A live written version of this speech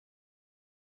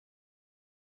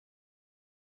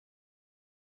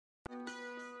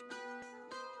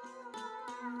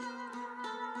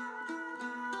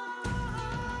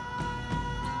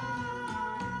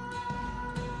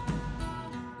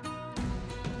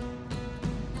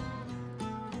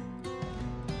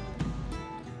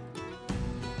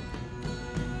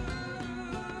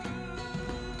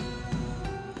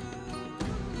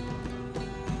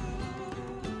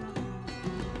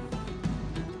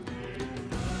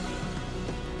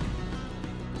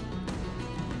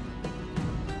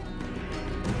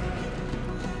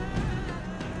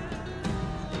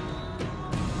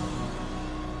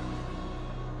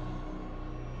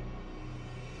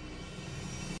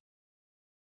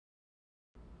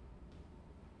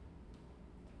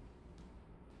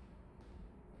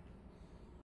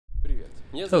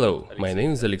Hello, my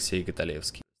name is Alexey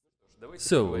Katalevsky.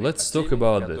 So, let's talk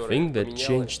about the thing that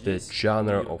changed the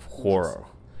genre of horror,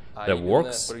 the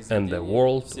works and the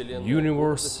world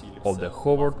universe of the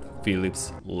Howard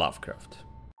Phillips Lovecraft.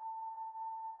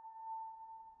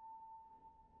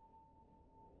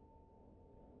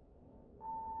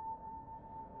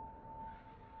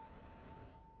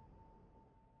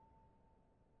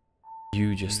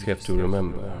 You just have to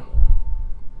remember,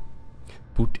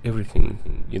 put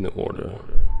everything in order,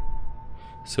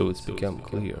 so it's become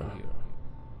clear.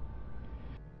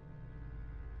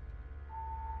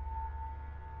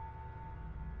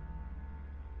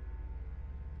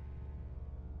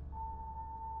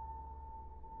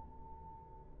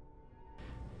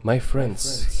 My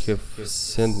friends have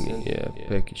sent me a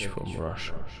package from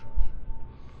Russia.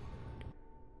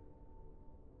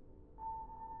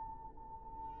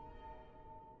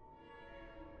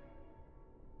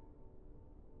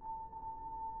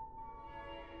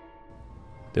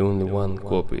 The only one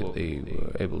copy they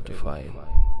were able to find.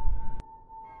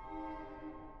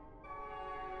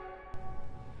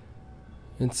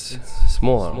 It's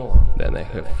smaller than I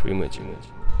have imagined.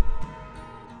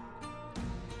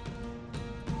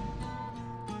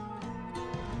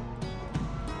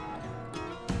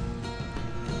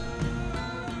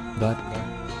 But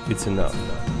it's enough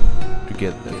to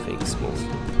get the things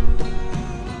moving.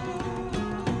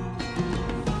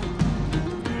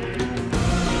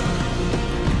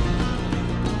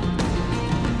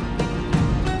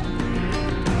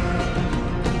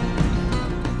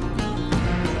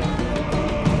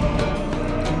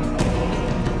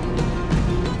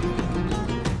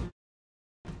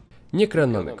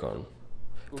 Necronomicon.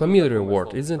 Familiar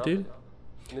word, isn't it?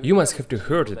 You must have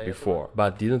heard it before,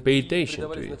 but didn't pay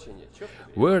attention to it.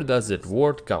 Where does that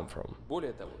word come from?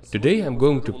 Today I'm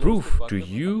going to prove to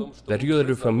you that you're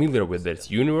already familiar with this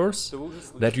universe,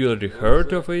 that you already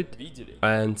heard of it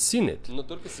and seen it.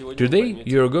 Today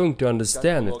you're going to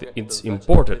understand its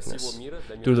importance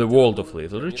to the world of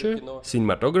literature,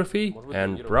 cinematography,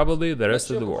 and probably the rest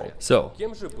of the world. So,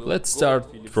 let's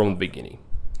start from the beginning.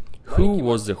 Who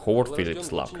was the Howard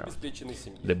Phillips Lovecraft?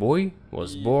 The boy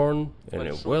was born in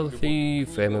a wealthy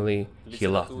family. He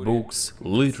loved books,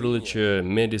 literature,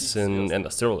 medicine and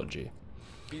astrology,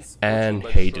 and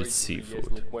hated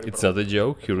seafood. It's not a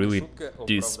joke, he really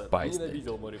despised it.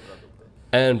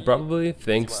 And probably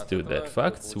thanks to that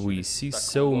fact, we see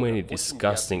so many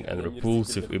disgusting and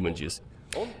repulsive images.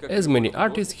 As many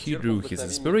artists, he drew his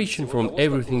inspiration from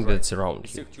everything that's around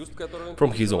him.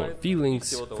 From his own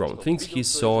feelings, from things he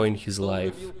saw in his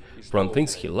life, from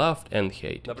things he loved and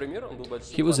hated.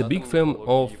 He was a big fan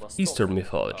of Eastern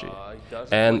mythology,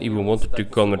 and even wanted to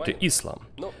convert to Islam,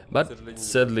 but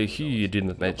sadly he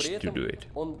didn't manage to do it.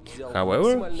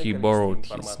 However, he borrowed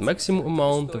his maximum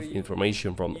amount of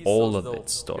information from all of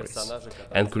those stories,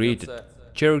 and created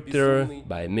character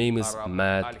by name is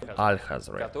Matt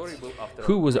Alhazred,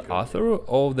 who was the author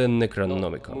of the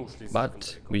Necronomicon,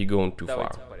 but we're going too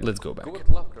far. Let's go back.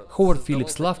 Howard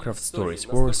Phillips Lovecraft stories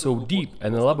were so deep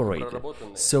and elaborated,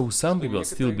 so some people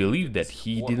still believe that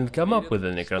he didn't come up with the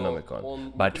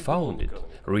Necronomicon, but found it,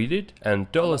 read it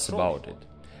and tell us about it.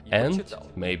 And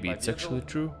maybe it's actually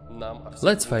true.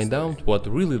 Let's find out what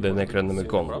really the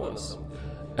Necronomicon was.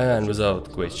 And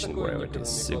without question whether it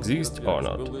exists or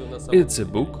not, it's a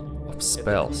book of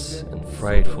spells and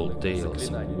frightful tales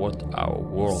of what our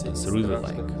world is really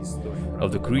like,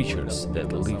 of the creatures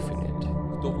that live in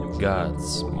it,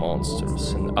 gods,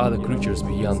 monsters and other creatures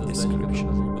beyond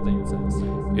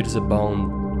description. It is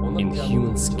bound in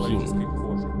human skin,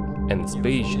 and its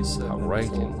pages are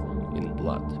written in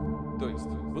blood.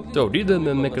 So, did the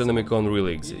Necronomicon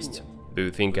really exist? Do you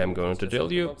think I'm going to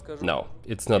tell you? No,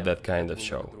 it's not that kind of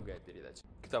show.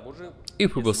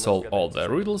 If we will solve all the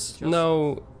riddles,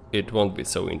 now it won't be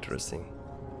so interesting.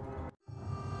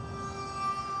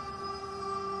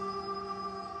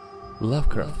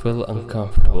 Lovecraft felt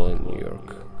uncomfortable in New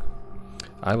York.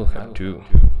 I will have two,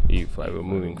 if I were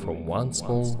moving from one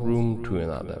small room to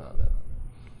another.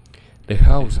 The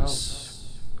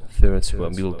houses, thirds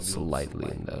were built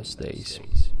slightly in those days.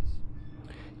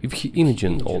 If he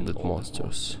imagined all the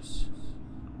monsters,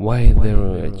 why there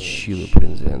were a chilly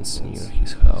presence near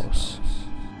his house?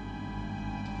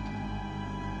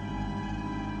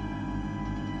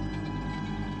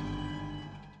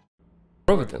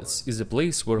 Providence is a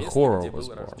place where horror was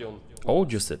born, or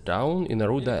just a town in a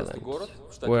Rhode Island,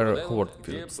 where Howard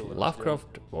Phillips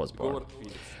Lovecraft was born.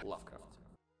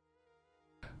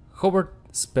 Howard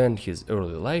spent his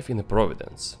early life in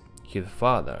Providence. His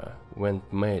father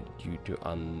went mad due to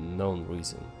unknown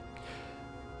reason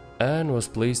and was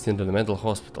placed into the mental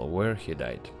hospital where he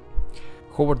died.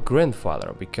 Howard's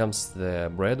grandfather becomes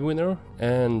the breadwinner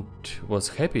and was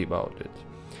happy about it.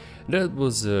 That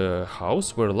was a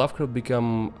house where Lovecraft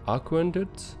became acquainted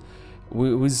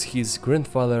with his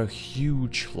grandfather's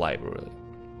huge library.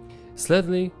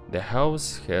 Sadly, the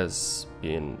house has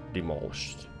been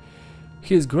demolished.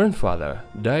 His grandfather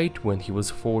died when he was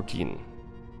 14,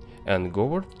 and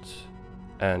Howard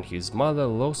and his mother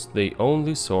lost their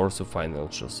only source of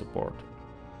financial support.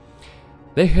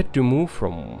 They had to move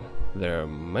from their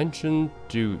mansion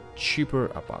to cheaper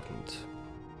apartment.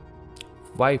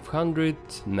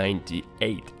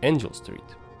 598 Angel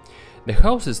Street. The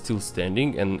house is still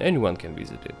standing and anyone can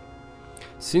visit it.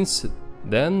 Since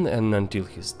then and until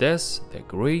his death, the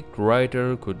great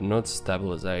writer could not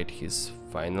stabilize his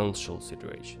financial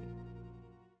situation.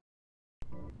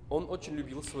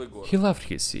 He loved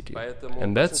his city,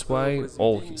 and that's why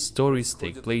all his stories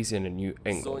take place in New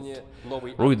England,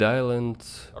 Rhode Island,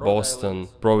 Boston,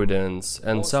 Providence,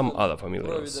 and some other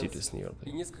familiar cities nearby.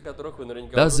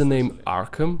 Does the name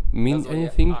Arkham mean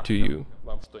anything to you?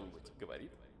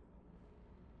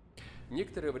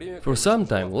 For some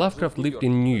time, Lovecraft lived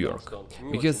in New York,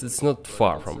 because it's not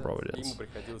far from Providence,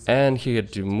 and he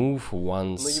had to move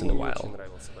once in a while.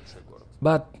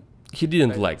 But he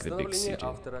didn't like the big city,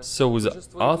 so as an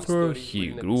author he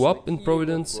grew up in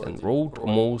Providence and wrote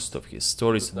most of his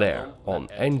stories there, on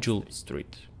Angel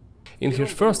Street. In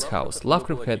his first house,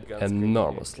 Lovecraft had an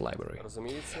enormous library.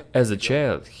 As a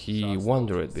child, he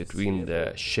wandered between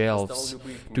the shelves,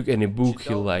 took any book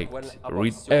he liked,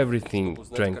 read everything,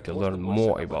 trying to learn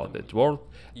more about that world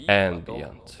and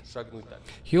beyond.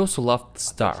 He also loved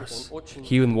stars.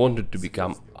 He even wanted to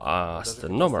become an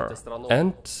astronomer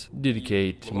and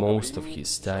dedicate most of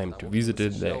his time to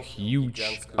visiting the huge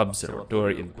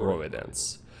observatory in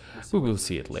Providence. We will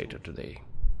see it later today.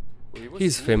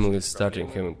 His family is starting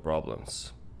having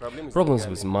problems. Problems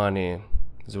with money,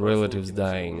 his relatives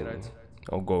dying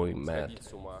or going mad.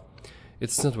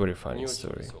 It's not a very funny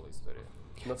story.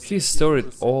 He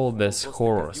stored all these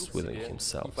horrors within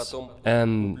himself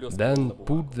and then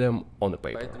put them on the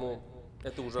paper.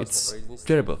 It's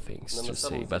terrible things to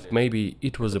say, but maybe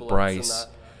it was a prize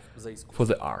for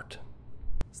the art.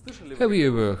 Have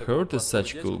you ever heard of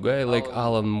such a cool guy like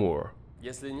Alan Moore?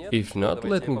 If not,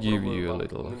 let me give you a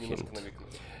little hint.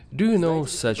 Do you know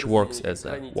such works as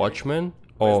Watchmen,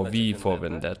 or V for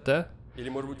Vendetta,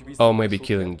 or maybe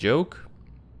Killing Joke?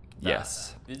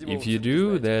 Yes. If you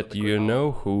do that, you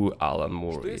know who Alan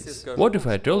Moore is. What if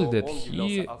I told you that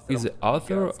he is the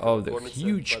author of the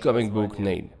huge comic book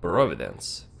named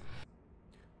Providence?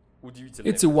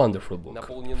 It's a wonderful book,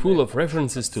 full of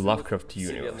references to Lovecraft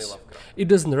universe. It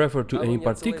doesn't refer to any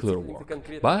particular work,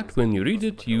 but when you read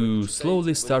it, you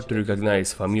slowly start to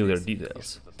recognize familiar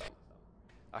details.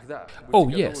 Oh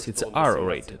yes, it's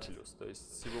R-rated.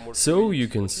 So you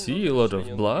can see a lot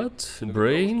of blood,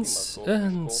 brains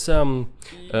and some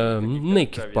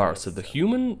naked parts of the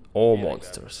human or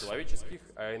monsters.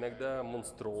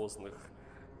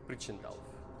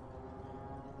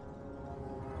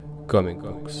 Comic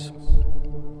books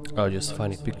are just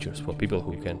funny pictures for people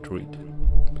who can't read.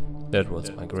 That's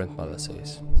what my grandmother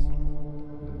says.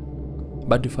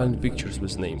 But the funny pictures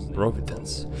with name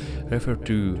Providence refer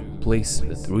to places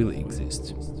that really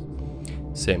exist.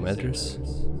 Same address,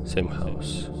 same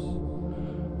house.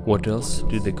 What else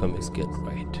did the comics get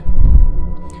right?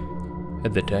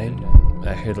 At the time,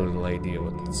 I had a little idea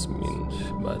what it meant,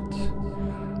 but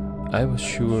I was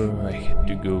sure I had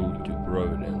to go to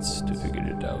Providence to figure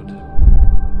it out.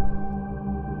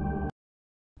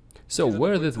 So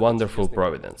where did wonderful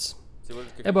Providence?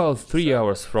 About 3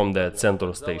 hours from the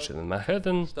Central Station in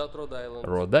Manhattan,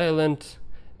 Rhode Island,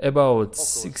 about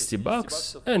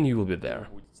 $60 and you will be there.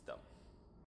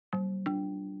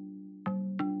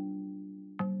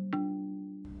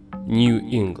 New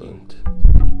England,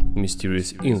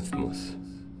 mysterious Innsmouth,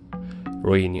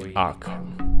 rainy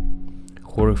Arkham,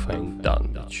 horrifying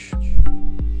Dunwich.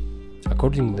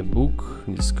 According to the book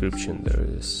description, there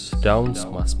is downs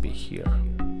must be here,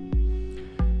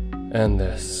 and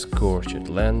the scorched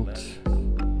land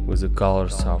with the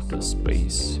colors outer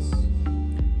space,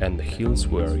 and the hills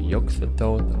where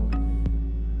Yog-Sothoth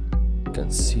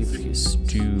conceived his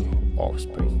two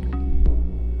offspring.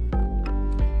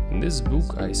 In this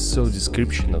book I saw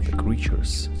description of the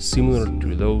creatures similar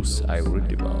to those I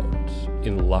read about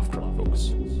in lovecraft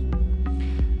books,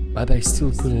 but I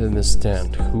still couldn't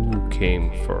understand who came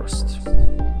first.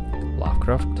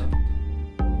 Lovecraft,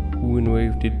 who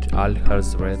invented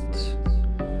Alhazred,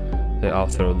 the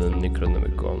author of the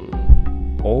Necronomicon,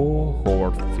 or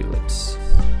Howard Phillips,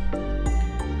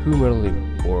 who merely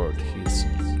borrowed his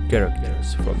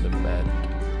characters from the Mad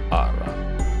Ara.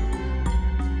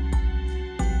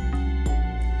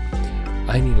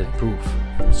 I needed proof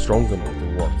stronger than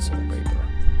the words on paper,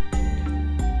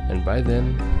 and by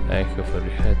then I have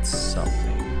already had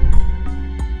something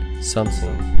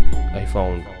I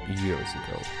found years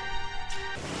ago.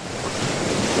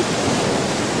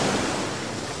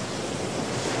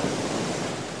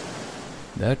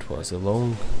 That was a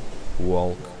long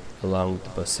walk along the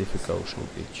Pacific Ocean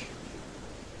beach.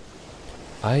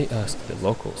 I asked the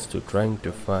locals to try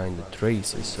to find the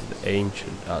traces of the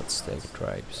ancient Aztec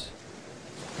tribes.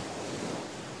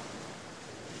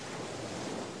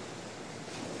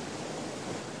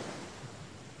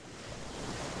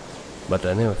 But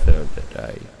I never thought that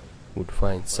I would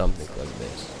find something like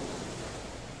this.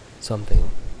 Something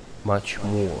much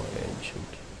more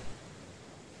ancient.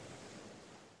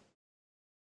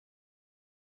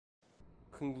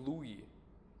 Хнглуи,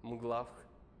 Мглавх,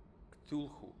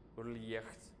 Ктулху,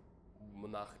 Рльехт,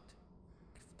 Mnacht,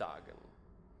 Ktagen.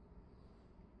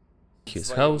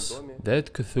 His house,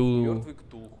 that Cthulhu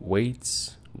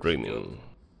waits dreaming.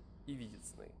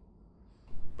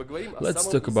 Let's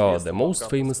talk about the most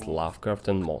famous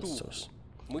Lovecraftian monsters.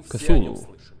 Cthulhu.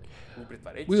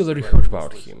 We already heard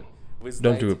about him.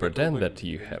 Don't even pretend that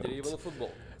you haven't.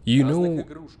 You know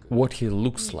what he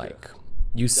looks like.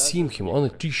 You've seen him on the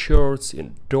t-shirts,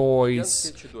 in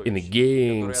toys, in the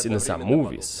games, in some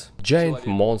movies. Giant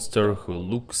monster who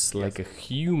looks like a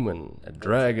human, a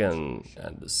dragon,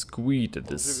 and a squid at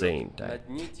the same time.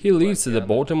 He lives at the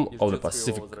bottom of the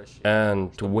Pacific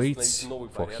and waits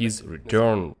for his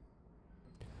return.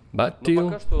 But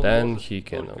till then he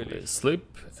can only sleep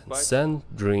and send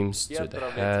dreams to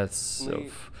the heads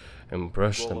of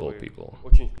impressionable people.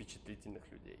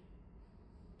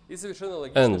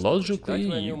 And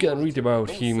logically, you can read about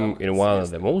him in one of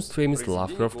the most famous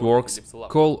Lovecraft works,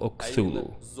 Call of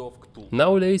Cthulhu.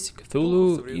 Nowadays,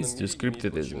 Cthulhu is described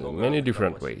in many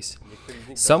different ways.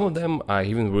 Some of them are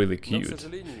even really cute.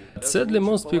 But sadly,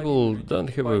 most people don't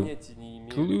have a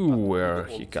clue where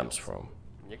he comes from.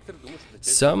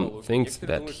 Some think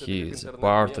that he is a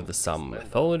part of some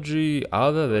mythology,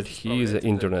 other that he is an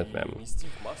internet meme,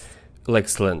 like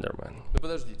Slenderman.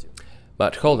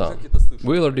 But hold on,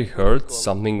 we already heard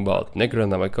something about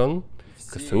Necronomicon,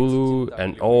 Cthulhu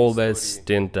and all this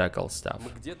tentacle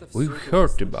stuff. We've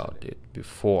heard about it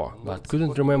before, but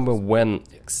couldn't remember when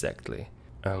exactly.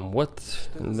 And what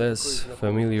this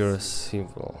familiar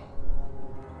symbol?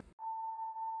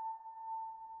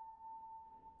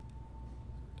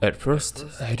 At first,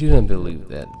 I didn't believe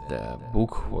that the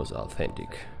book was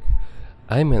authentic.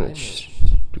 I managed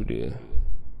to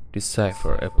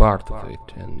decipher a part of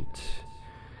it, and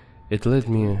it led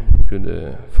me to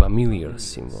the familiar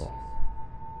symbol.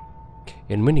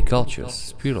 In many cultures,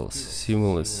 spirals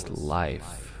symbolize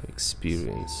life,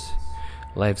 experience.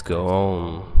 Lives go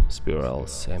on,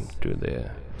 spirals empty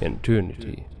the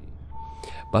eternity.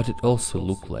 But it also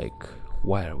looked like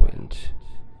whirlwind,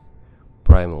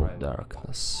 primal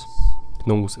darkness,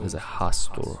 known as a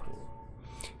Hastur.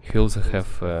 He also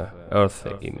have an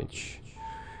earthly image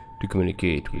to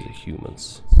communicate with the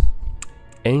humans.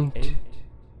 And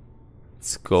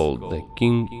it's called the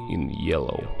King in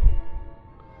Yellow.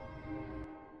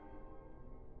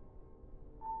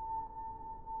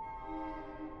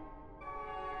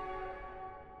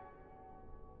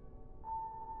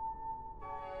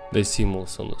 The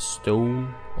symbols on the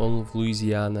stone of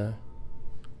Louisiana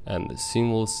and the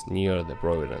symbols near the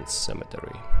Providence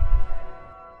Cemetery.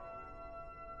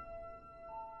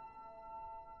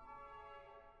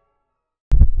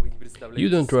 You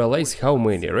don't realize how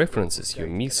many references you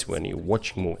miss when you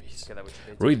watch movies,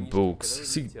 read books,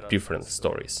 see different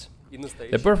stories.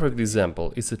 A perfect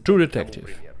example is a True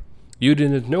Detective. You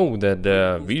didn't know that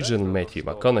the Vision Matthew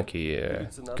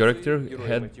McConaughey character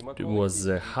was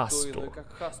Hastur,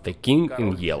 the King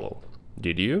in Yellow.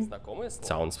 Did you?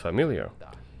 Sounds familiar.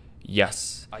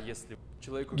 Yes.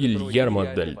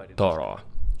 Guillermo del Toro.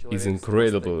 is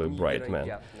incredibly bright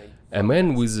man. A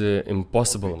man with an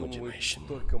impossible imagination.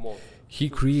 He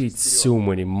creates so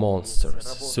many monsters,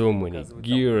 so many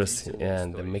gears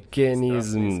and a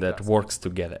mechanism that works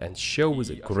together and shows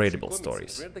incredible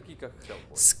stories.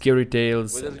 Scary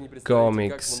tales and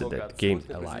comics that came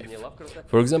alive.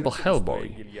 For example,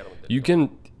 Hellboy. You can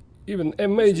even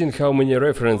imagine how many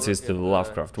references to the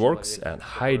Lovecraft works and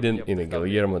hidden in the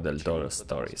Guillermo del Toro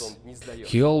stories.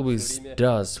 He always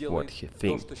does what he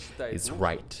thinks is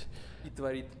right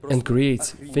and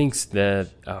creates things that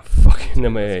are fucking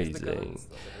amazing.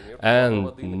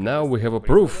 And now we have a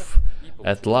proof.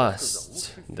 At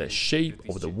last, The Shape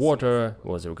of the Water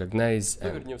was recognized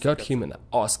and got him an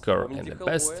Oscar and the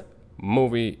best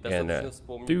movie in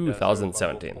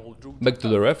 2017. Back to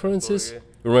the references.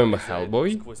 Remember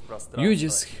Hellboy? You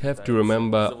just have to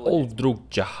remember old Druk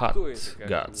Jahat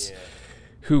gods,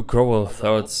 who crawl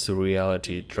thoughts to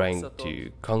reality trying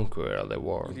to conquer the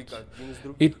world.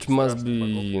 It must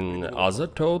be an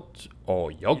Azathoth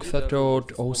or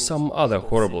Yog-Sothoth or some other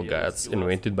horrible gods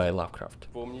invented by Lovecraft.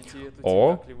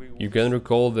 Or you can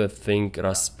recall the thing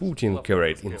Rasputin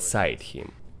carried inside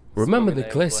him. Remember the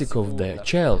classic of the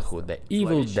childhood, The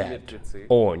Evil Dead,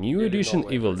 or new edition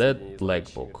Evil Dead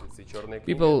Black Book.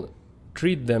 People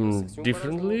treat them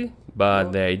differently,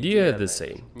 but the idea is the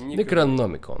same.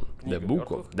 Necronomicon, the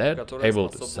Book of Dead, able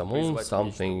to summon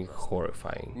something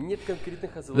horrifying.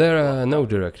 There are no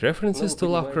direct references to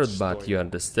Lovecraft, but you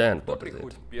understand what is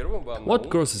it. What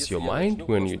crosses your mind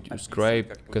when you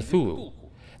describe Cthulhu?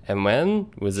 A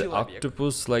man with an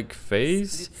octopus-like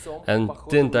face and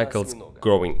tentacles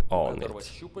growing on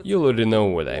it. You already know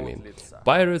what I mean.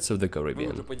 Pirates of the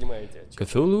Caribbean.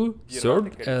 Cthulhu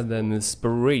served as an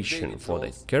inspiration for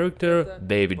the character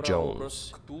Davy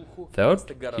Jones.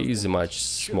 Third, he is much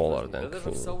smaller than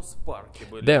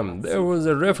Cthulhu. Damn, there was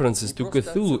a references to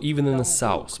Cthulhu even in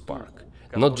South Park.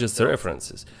 Not just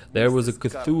references, there was a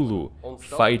Cthulhu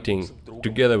fighting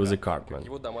together with a Cartman,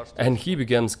 and he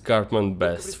becomes Cartman's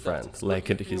best friend, like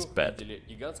at his bed.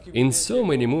 In so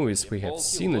many movies we have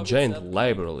seen a giant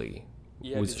library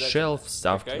with shelves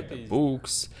stuffed with the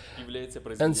books,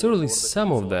 and certainly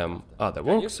some of them are the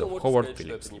works of Howard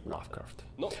Phillips Lovecraft.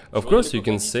 Of course you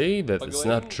can say that it's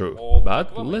not true,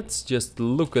 but let's just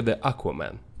look at the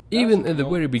Aquaman. Even at the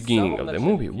very beginning of the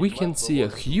movie, we can see a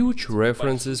huge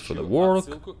references for the work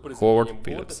Howard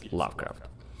Phillips Lovecraft.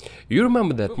 You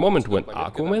remember that moment when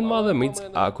Aquaman mother meets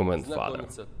Aquaman father.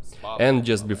 And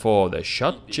just before the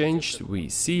shot changed, we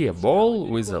see a ball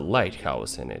with a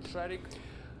lighthouse in it.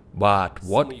 But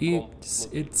what is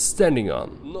it standing on?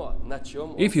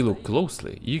 If you look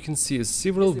closely, you can see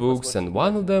several books, and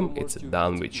one of them it's a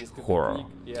Dunwich horror.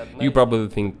 You probably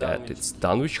think that it's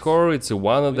Dunwich horror, it's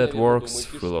one of that works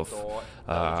full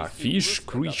of fish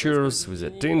creatures with the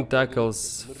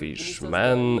tentacles, fish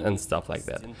men and stuff like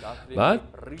that. But,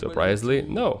 surprisingly,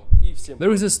 no.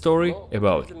 There is a story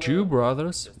about two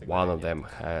brothers, one of them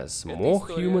has more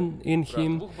human in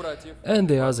him and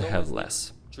the other has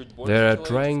less. They are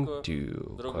trying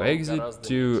to coexist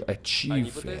to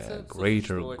achieve a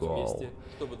greater goal.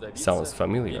 Sounds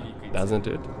familiar, doesn't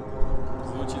it?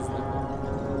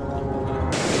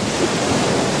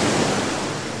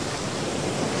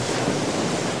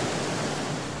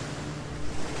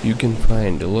 You can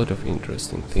find a lot of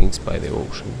interesting things by the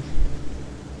ocean.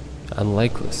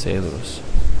 Unlikely sailors,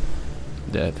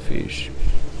 dead fish,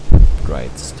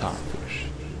 dried starfish.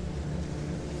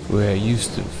 We are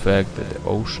used to the fact that the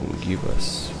ocean gives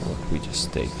us what we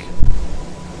just take.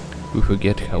 We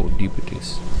forget how deep it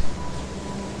is,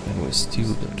 and we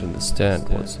still don't understand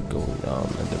what's going on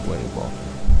at the very bottom.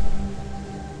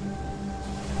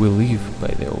 We live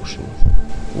by the ocean,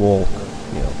 walk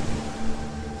near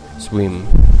it, swim,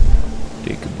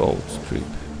 take a boat trip,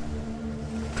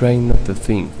 trying not to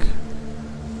think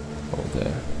of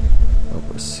the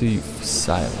oppressive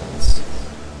silence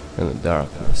and the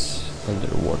darkness under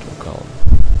the water calm.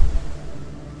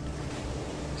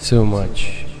 So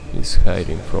much is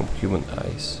hiding from human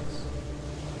eyes.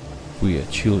 We are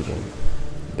children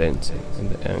dancing in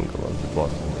the angle of the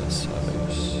bottomless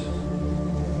abyss.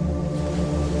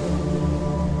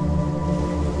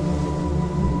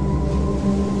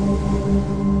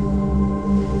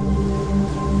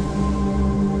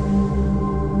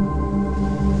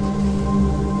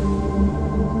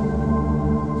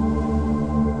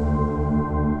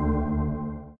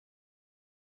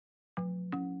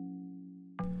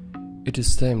 It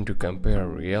is time to compare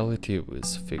reality with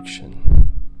fiction.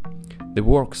 The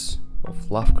works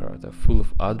of Lovecraft are full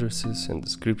of addresses and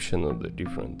description of the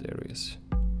different areas.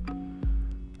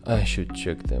 I should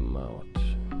check them out.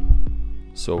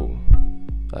 So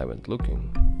I went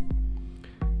looking.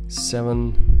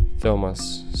 7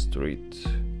 Thomas Street.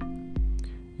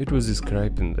 It was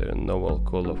described in the novel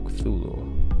Call of Cthulhu.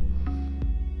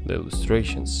 The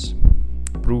illustrations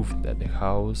prove that the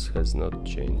house has not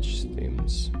changed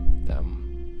since then.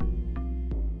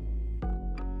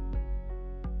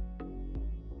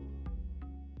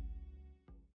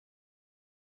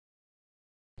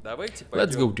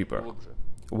 Let's go deeper.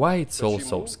 Why it's all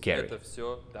so scary?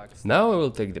 Now I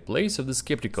will take the place of the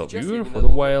skeptical viewer for a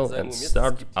while and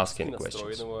start asking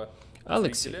questions.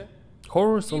 Alexei,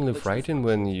 horrors only frighten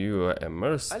when you are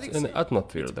immersed in the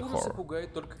atmosphere of the horror.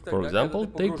 For example,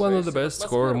 take one of the best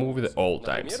horror movies of all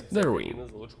times, The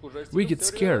Ring. We get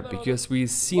scared because we've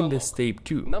seen this tape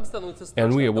too,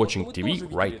 and we are watching TV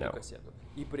right now.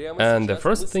 And the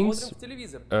first things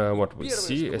what we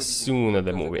see as soon as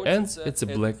the movie ends, it's a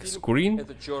black screen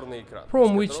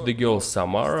from which the girl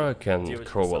Samara can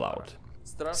crawl out.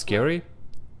 Scary?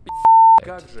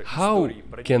 How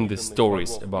can the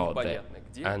stories about the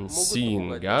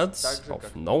unseen gods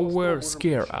of nowhere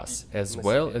scare us, as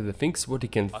well as the things what you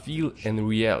can feel in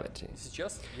reality?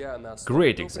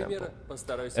 Great example.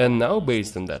 And now,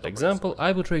 based on that example,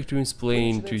 I will try to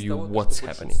explain to you what's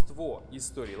happening.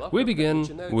 We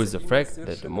begin with the fact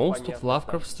that most of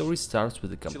Lovecraft stories starts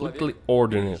with completely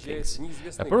ordinary things.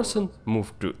 A person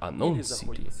moved to an unknown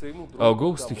city, or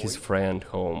goes to his friend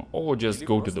home, or just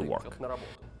go to the work.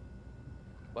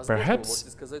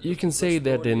 Perhaps you can say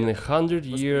that in 100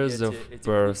 years of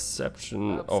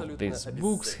perception of these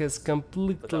books has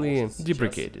completely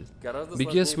deprecated,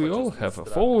 because we all have a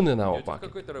phone in our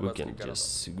pocket. We can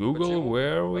just Google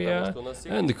where we are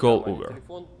and call Uber.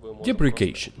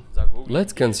 Deprecation.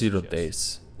 Let's consider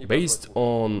this based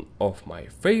on of my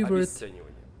favorite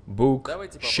book,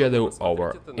 Shadow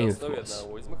over Innsmouth.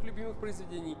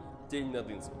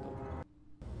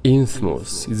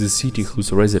 Innsmouth is a city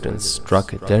whose residents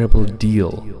struck a terrible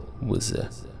deal with the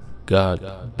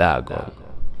god Dagon.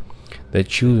 The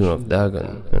children of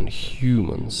Dagon and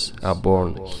humans are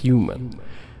born human,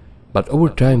 but over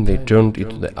time they turned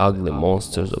into the ugly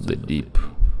monsters of the deep.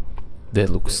 They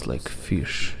look like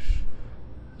fish.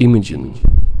 Imagine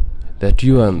that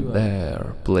you are in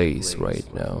their place right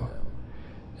now,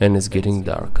 and it's getting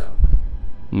dark.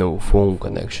 No phone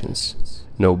connections,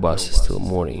 no buses till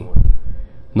morning.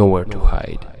 Nowhere to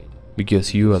hide,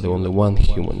 because you are the only one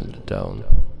human in the town,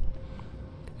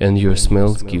 and your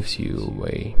smell gives you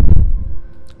away.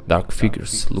 Dark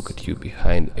figures look at you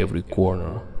behind every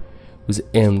corner, with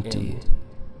empty,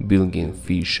 bilging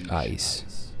fish eyes,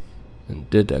 and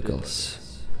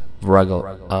tentacles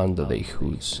wriggle under their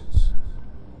hoods.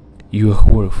 You are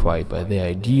horrified by the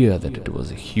idea that it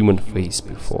was a human face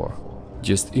before.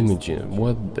 Just imagine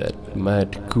what that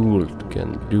mad cult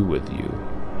can do with you.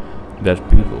 That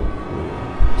people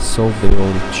who sold their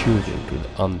own children to the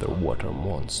underwater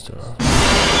monster.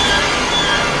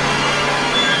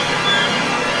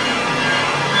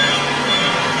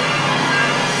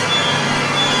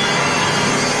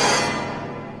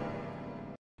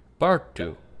 Part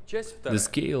 2. The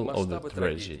scale of the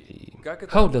tragedy.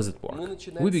 How does it work?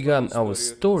 We began our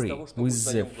story with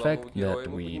the fact that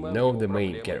we know the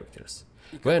main characters.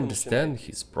 We understand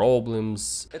his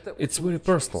problems. It's a very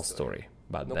personal story.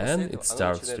 But then it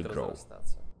starts to grow.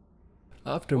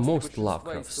 After most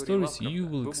Lovecraft stories, you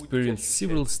will experience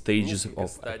several stages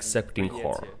of accepting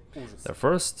horror. The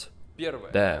first,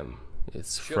 damn,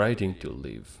 it's frightening to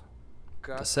live.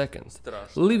 The second,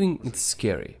 living is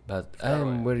scary, but I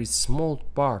am a very small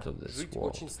part of this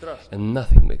world, and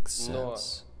nothing makes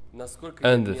sense.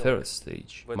 And the third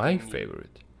stage, my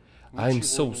favorite, I'm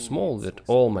so small that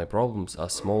all my problems are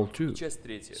small too.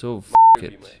 So f***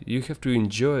 it, you have to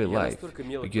enjoy life,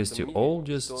 because to all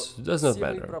just does not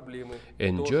matter.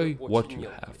 Enjoy what you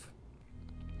have.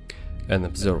 An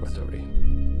observatory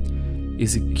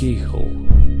is a keyhole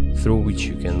through which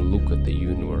you can look at the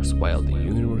universe while the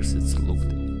universe is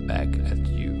looked back at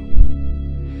you.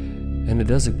 And it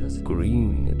doesn't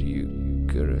grin at you,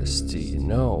 curiosity,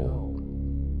 no.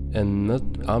 And not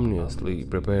ominously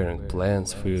preparing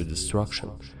plans for your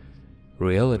destruction.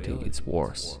 Reality is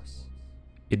worse.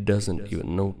 It doesn't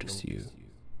even notice you.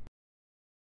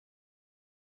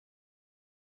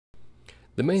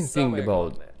 The main thing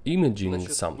about imaging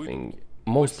something,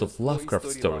 most of Lovecraft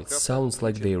stories sounds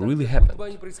like they really happened,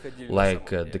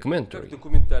 like a documentary.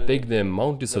 Take the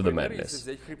Mountains of the Madness.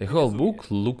 The whole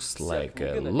book looks like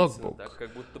a logbook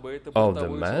of the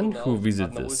man who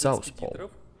visited the South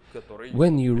Pole.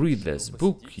 When you read this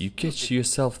book, you catch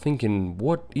yourself thinking,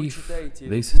 what if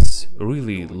this is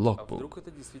really logbook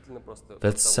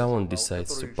that someone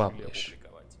decides to publish?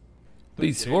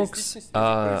 These works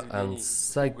are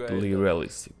unsightly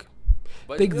realistic,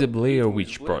 Take the Blair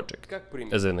Witch Project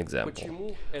as an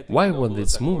example. Why was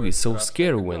this movie so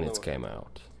scary when it came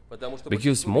out?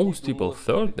 Because most people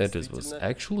thought that it was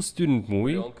actual student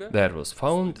movie that was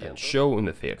found and shown in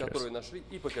the theaters.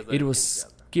 It was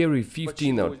scary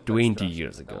 15 or 20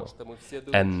 years ago,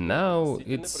 and now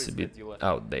it's a bit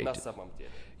outdated.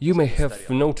 You may have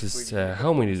noticed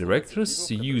how many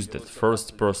directors used that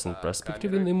first-person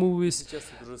perspective in the movies,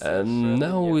 and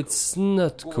now it's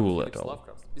not cool at all.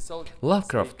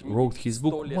 Lovecraft wrote his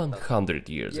book 100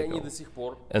 years ago,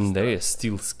 and they are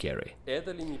still scary.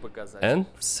 And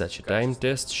such a time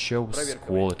test shows the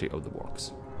quality of the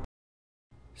works.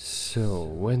 So,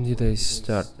 when did I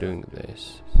start doing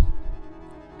this?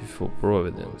 Before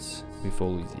Providence, before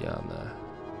Louisiana,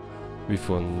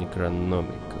 before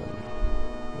Necronomicon.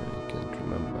 I can't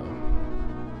remember.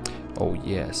 Oh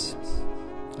yes,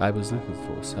 I was looking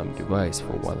for some device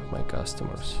for one of my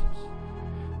customers.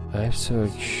 I've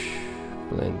searched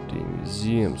plenty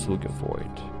museums looking for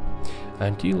it,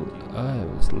 until I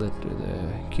was led to the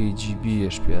KGB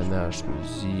Espionage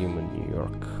Museum in New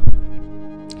York.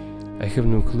 I have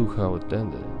no clue how it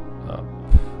ended up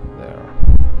there,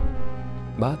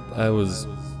 but I was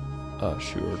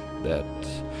assured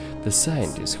that the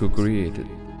scientist who created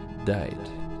it died,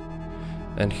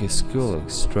 and his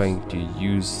colleagues trying to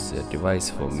use the device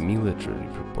for military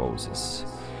purposes,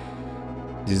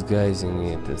 disguising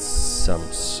it as some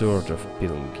sort of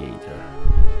peelingator.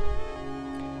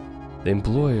 The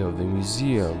employee of the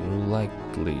museum will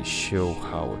likely show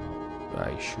how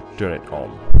I should turn it on.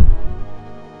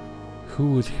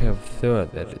 Who would have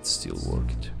thought that it still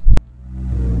worked?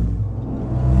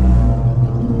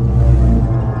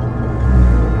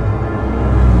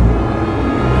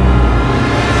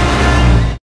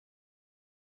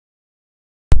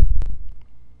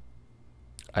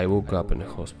 I woke up in a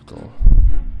hospital.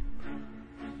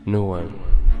 No one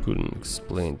couldn't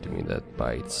explain to me that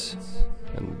bites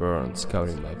and burns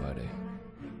covering my body.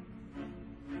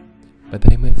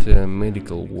 But I met a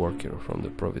medical worker from the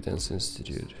Providence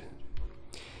Institute.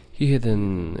 He had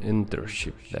an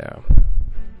internship there.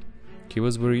 He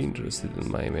was very interested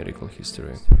in my medical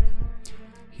history.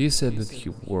 He said that he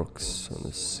works on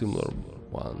a similar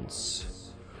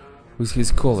ones with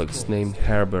his colleagues named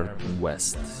Herbert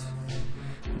West,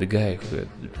 the guy who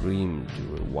had dreamed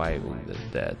of reviving the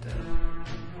dead.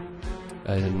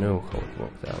 I don't know how it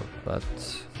worked out, but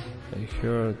I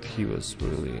heard he was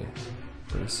really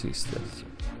persistent.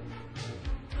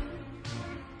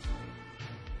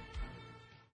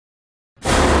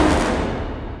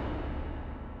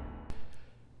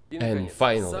 And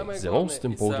finally, the most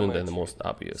important and the most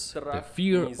obvious, the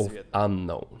fear of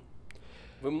unknown.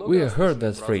 We have heard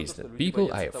that phrase that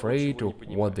people are afraid of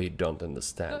what they don't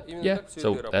understand. Yeah,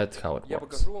 so that's how it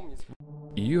works.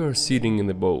 You are sitting in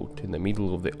a boat in the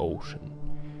middle of the ocean.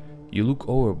 You look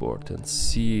overboard and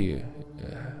see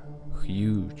a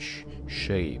huge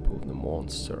shape of the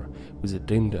monster with the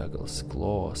tentacles,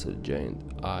 claws, a giant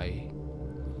eye.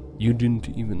 You didn't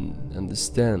even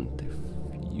understand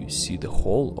if you see the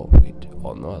whole of it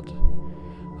or not.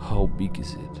 How big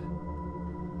is it?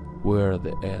 Where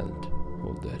the end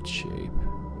of that shape?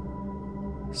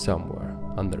 Somewhere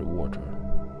underwater,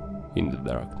 in the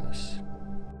darkness.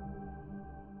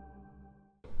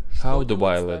 How the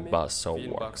violet buzzsaw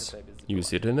works. You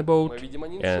sit in a boat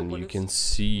and you can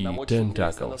see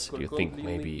tentacles. You think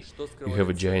maybe you have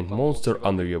a giant monster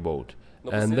under your boat,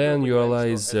 and then you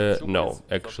realize no,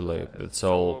 actually that's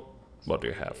all what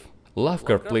you have.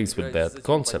 Lovecraft plays with that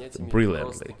concept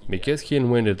brilliantly, because he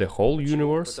invented a whole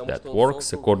universe that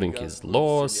works according to his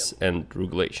laws and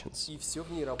regulations.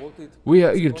 We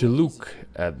are eager to look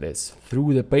at this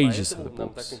through the pages of the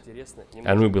books,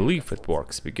 and we believe it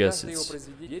works because it's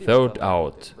thought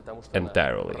out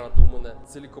entirely.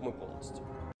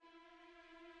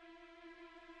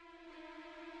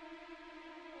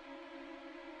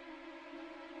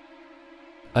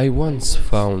 I once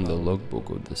found the logbook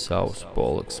of the South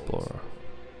Pole explorer.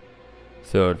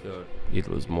 Thought it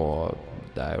was more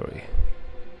a diary.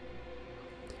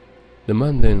 The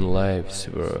mundane lives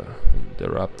were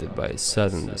interrupted by a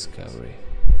sudden discovery.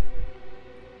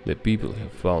 The people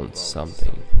have found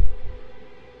something,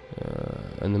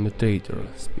 an imitator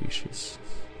species,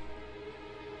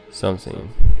 something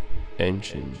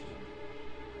ancient,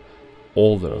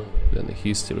 older than the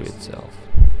history itself,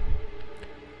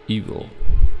 evil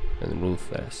and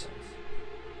ruthless.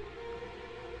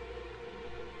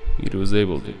 It was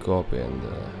able to copy a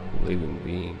living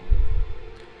being.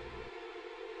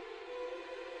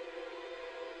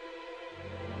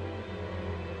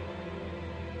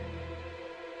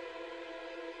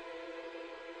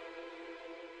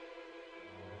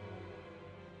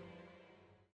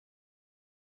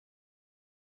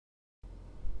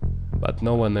 but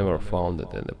no one ever found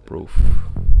it in the proof,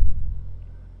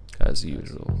 as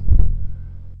usual.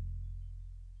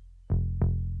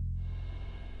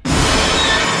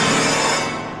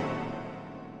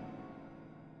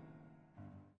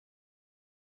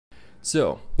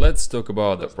 So, let's talk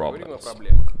about the problems.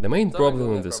 The main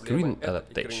problem is the screen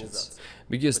adaptations.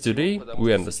 Because today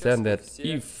we understand that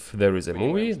if there is a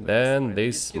movie, then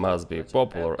this must be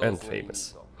popular and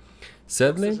famous.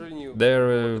 Sadly, there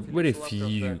are very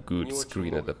few good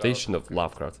screen adaptations of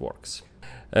Lovecraft works.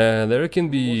 There can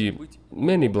be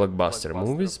many blockbuster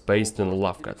movies based on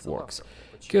Lovecraft works,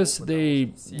 because they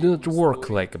do not work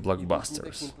like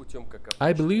blockbusters.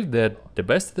 I believe that the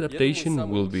best adaptation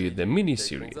will be the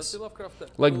mini-series,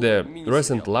 like the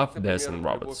recent Love, Death and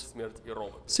Robots.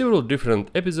 Several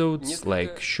different episodes,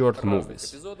 like short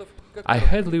movies. I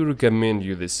highly recommend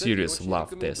you the series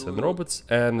Love, Death and Robots,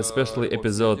 and especially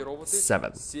episode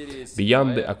 7,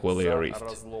 Beyond the Aquila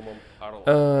Rift.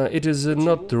 It is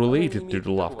not related to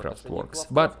the Lovecraft works,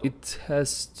 but it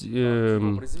has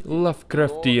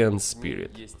Lovecraftian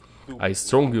spirit. I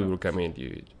strongly recommend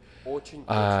you it.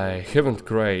 I haven't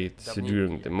cried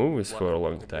during the movies for a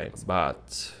long time,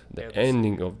 but the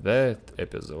ending of that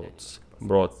episode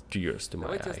brought tears to my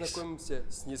eyes.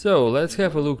 So let's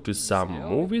have a look to some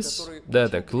movies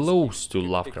that are close to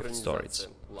Lovecraft stories.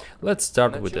 Let's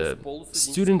start with the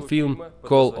student film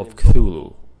Call of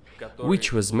Cthulhu,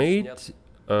 which was made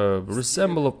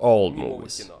resemble of old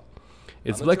movies.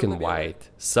 It's black and white,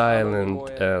 silent,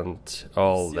 and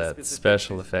all that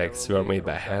special effects were made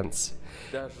by hands.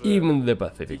 Even the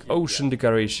Pacific Ocean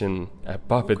decoration, a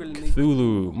puppet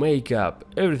Cthulhu, makeup,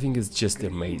 everything is just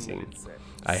amazing.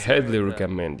 I highly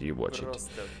recommend you watch it.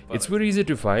 It's very easy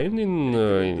to find in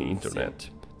the internet.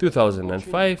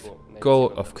 2005, Call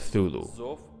of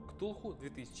Cthulhu.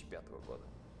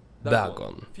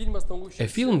 Dagon. A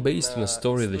film based on a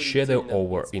story The Shadow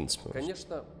over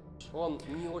Innsmouth.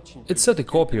 It's not a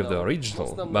copy of the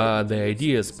original, but the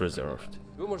idea is preserved.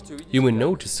 You may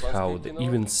notice how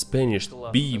even Spanish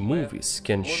B-movies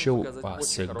can show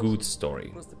us a good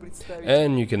story.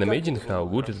 And you can imagine how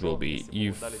good it will be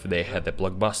if they had a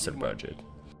blockbuster budget.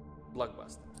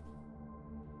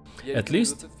 At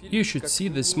least you should see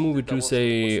this movie to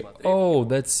say, oh,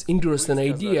 that's interesting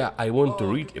idea, I want to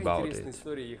read about it.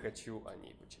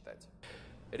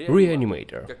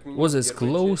 Reanimator was as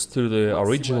close to the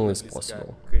original as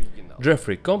possible.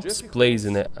 Jeffrey Combs plays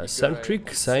an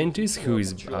eccentric scientist who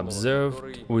is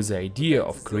observed with the idea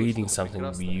of creating something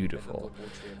beautiful,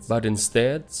 but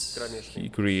instead he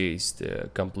creates the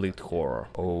complete horror.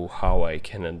 Oh, how I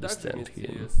can understand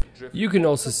him. You can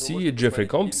also see Jeffrey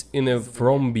Combs in a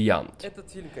From Beyond.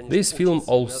 This film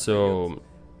also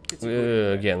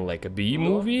again like a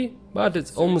B-movie, but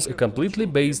it's almost completely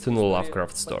based on a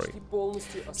Lovecraft story.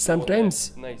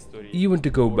 Sometimes you want to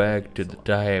go back to the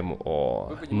time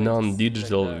or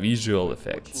non-digital visual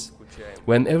effects,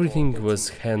 when everything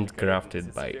was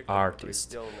handcrafted by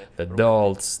artists, the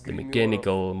dolls, the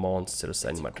mechanical monsters,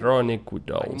 animatronic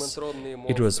dolls.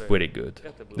 It was pretty good.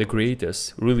 The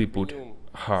creators really put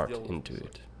heart into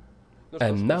it.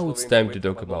 And now it's time to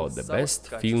talk about the best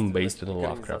film based on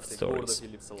Lovecraft stories.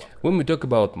 When we talk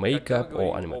about makeup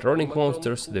or animatronic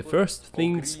monsters, the first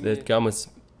things that come to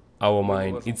our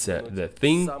mind is The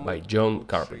Thing by John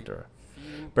Carpenter.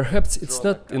 Perhaps it's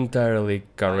not entirely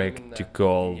correct to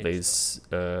call this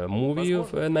movie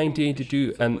of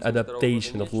 1982 an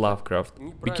adaptation of Lovecraft,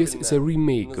 because it's a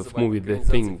remake of movie The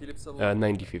Thing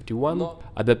 1951,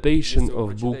 adaptation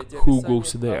of book Who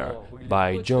Goes There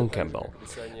by John Campbell.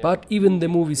 But even the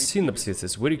movie's synopsis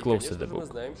is very close to the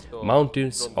book,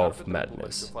 Mountains of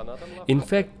Madness. In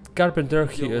fact, Carpenter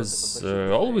has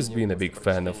always been a big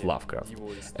fan of Lovecraft,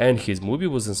 and his movie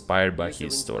was inspired by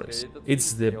his stories.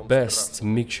 It's the best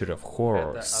mixture of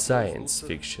horror, science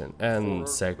fiction and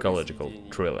psychological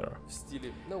thriller.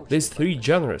 These three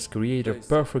genres create a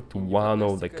perfect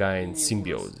one-of-the-kind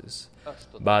symbiosis.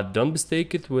 But don't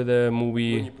mistake it with a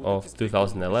movie of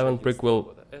 2011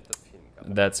 prequel,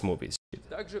 that's movie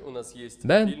shit.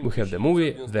 Then we have the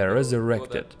movie The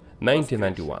Resurrected,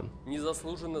 1991.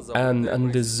 An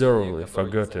undeservedly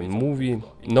forgotten movie,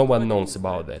 no one knows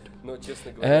about that.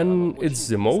 And it's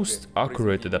the most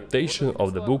accurate adaptation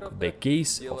of the book The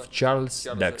Case of Charles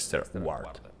Dexter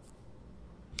Ward.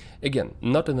 Again,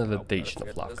 not an adaptation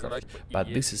of Lovecraft,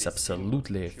 but this is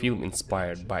absolutely a film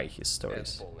inspired by his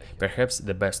stories. Perhaps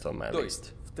the best on my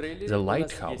list. The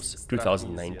Lighthouse,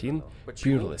 2019,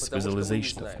 peerless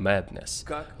visualization of madness,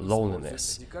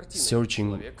 loneliness,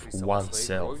 searching for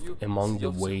oneself among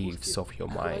the waves of your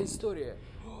mind.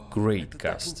 great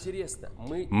cast.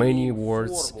 Many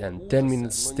awards and 10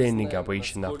 minutes standing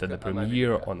ovation after the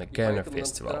premiere on the Cannes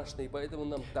Festival.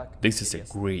 This is a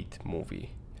great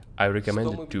movie. I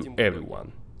recommend it to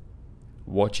everyone.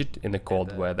 Watch it in the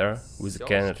cold weather with the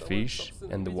canned fish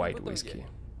and the white whiskey.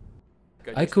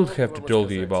 I could have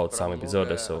told you about some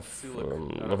episodes of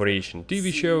variation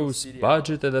TV shows,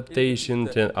 budget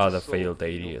adaptations and other failed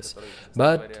ideas,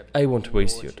 but I won't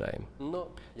waste your time.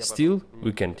 Still,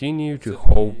 we continue to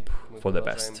hope for the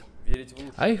best.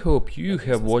 I hope you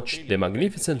have watched The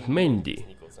Magnificent Mandy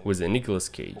with Nicolas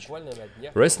Cage.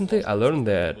 Recently I learned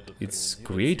that its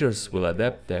creators will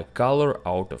adapt The Color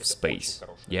out of space.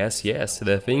 Yes,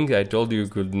 the thing I told you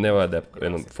could never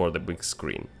adapt for the big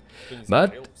screen.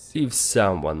 But if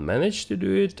someone managed to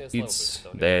do it, it's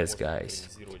these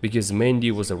guys. Because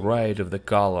Mandy was a ride of the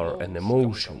color and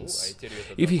emotions.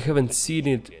 If you haven't seen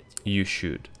it, you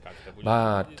should.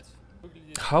 But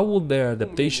how would their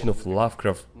adaptation of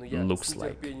Lovecraft looks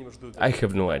like? I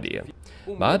have no idea.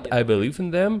 But I believe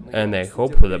in them and I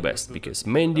hope for the best, because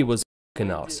Mandy was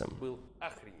f***ing awesome.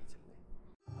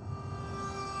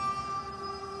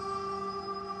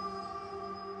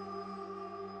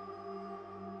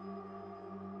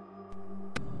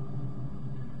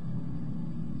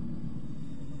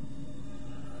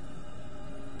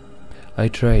 I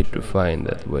tried to find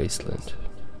that wasteland,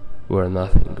 where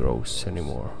nothing grows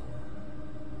anymore.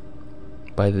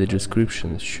 By the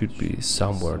description, it should be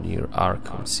somewhere near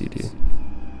Arkham City.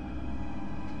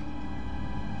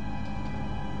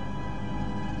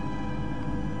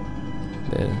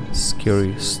 A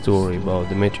scary story about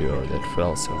the meteor that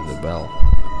fell on the bell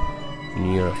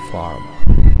near a farm.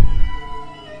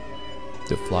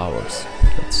 The flowers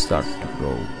that start to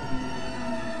grow.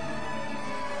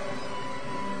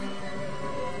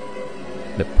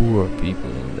 The poor people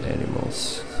and the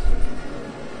animals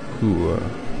who were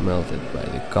melted by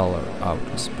the color out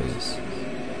of space.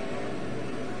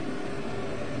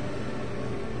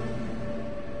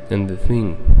 And the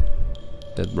thing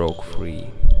that broke free.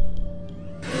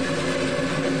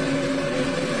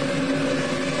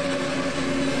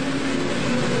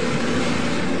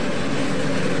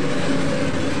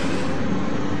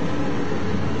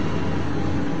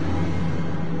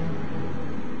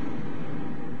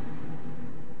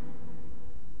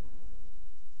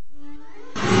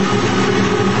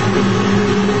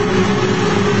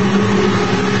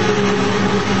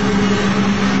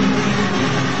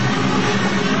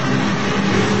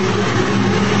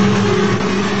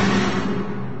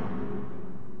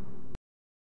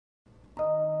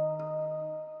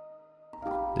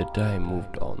 The time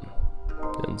moved on,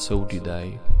 and so did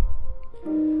I.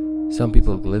 Some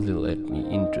people gladly let me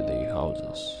into their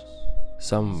houses.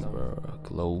 Some were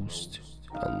closed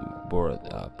and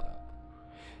boarded up.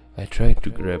 I tried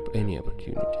to grab any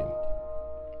opportunity.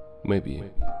 Maybe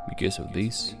because of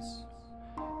this,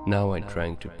 now I'm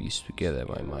trying to piece together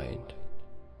my mind.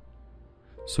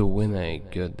 So when I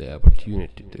got the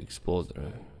opportunity to explore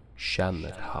the shunned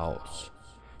house,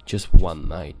 just one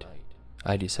night,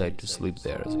 I decided to sleep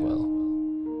there as well.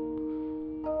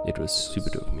 It was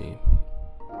stupid of me,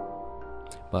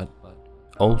 but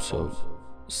also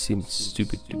seemed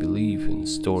stupid to believe in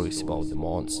stories about the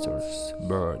monsters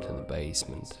buried in the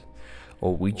basement,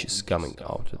 or witches coming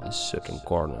out of the certain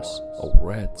corners, or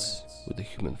rats with the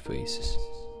human faces.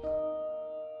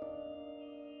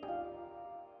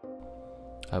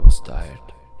 I was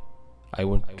tired. I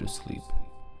wanted to sleep,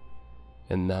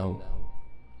 and now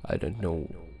I don't know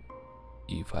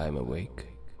if I'm awake.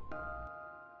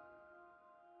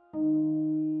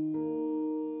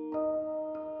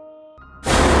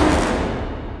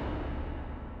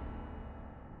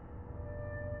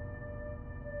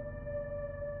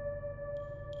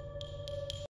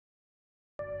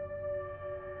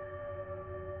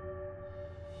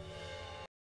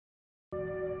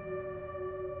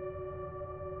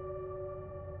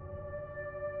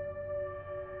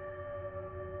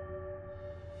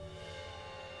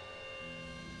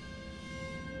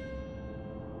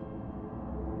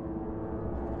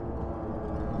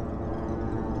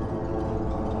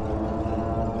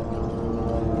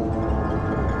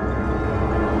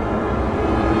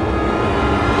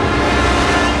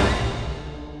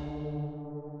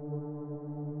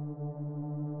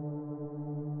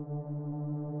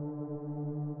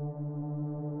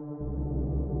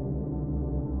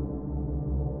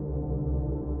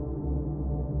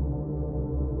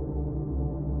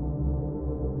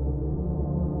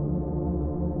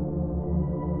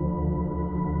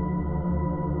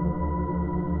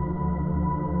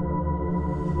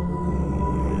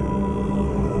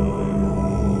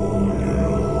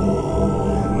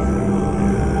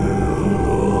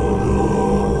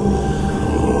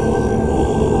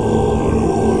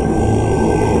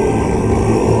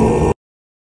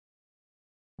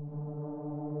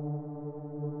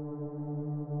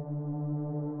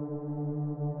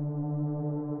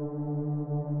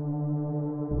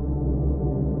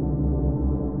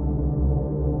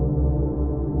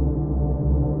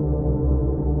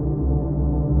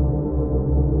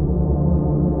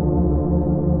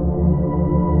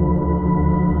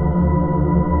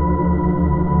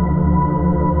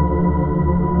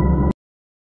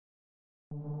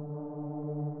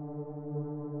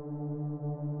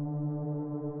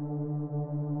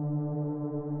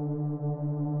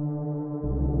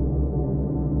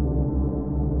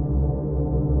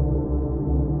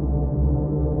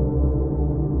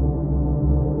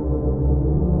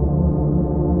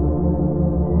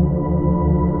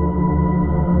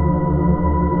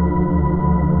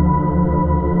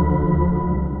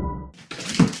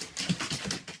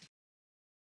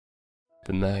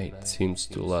 night seems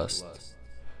to last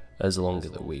as long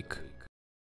as a week.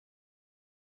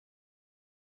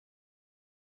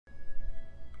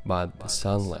 But the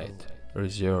sunlight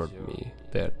assured me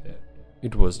that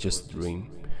it was just a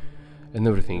dream and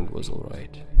everything was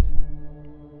alright.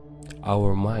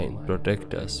 Our mind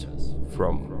protects us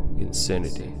from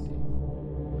insanity.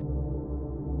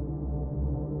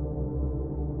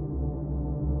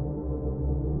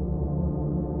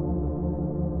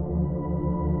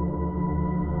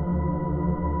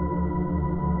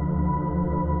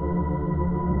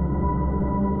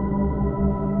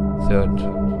 Third,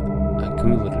 I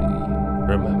clearly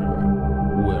remember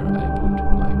where I put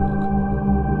my book.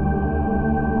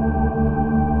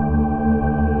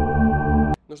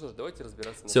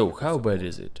 So, how bad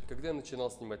is it?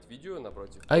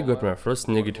 I got my first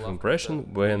negative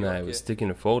impression when I was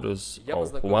taking photos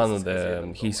of one of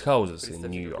his houses in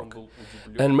New York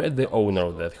and met the owner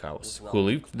of that house, who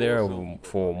lived there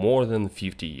for more than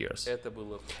 50 years.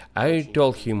 I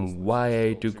told him why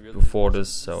I took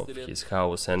photos of his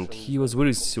house, and he was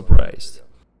very surprised.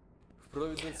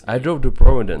 I drove to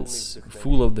Providence,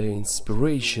 full of the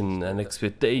inspiration and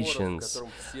expectations,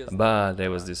 but I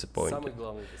was disappointed.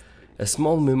 A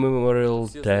small memorial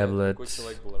tablet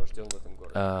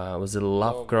with a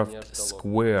Lovecraft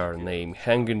square name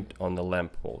hanging on the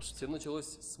lamppost,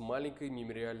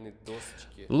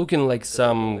 looking like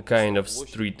some kind of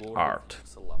street art,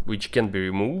 which can be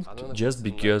removed just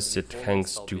because it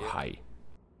hangs too high.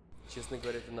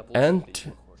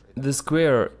 And the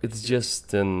square is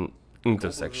just an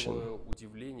intersection.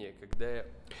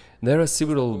 There are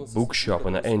several bookshops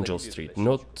on Angel Street,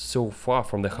 not so far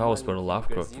from the house where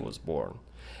Lovecraft was born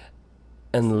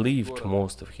and lived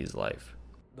most of his life.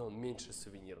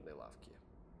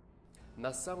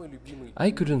 I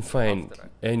couldn't find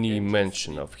any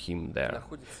mention of him there.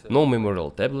 No memorial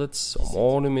tablets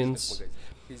or monuments.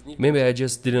 Maybe I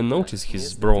just didn't notice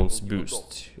his bronze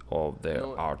buste of the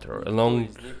author, along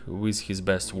with his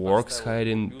best works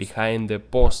hiding behind the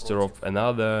poster of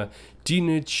another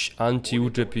teenage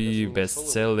anti-utopia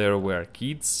bestseller where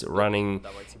kids running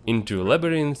into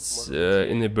labyrinths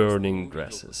in the burning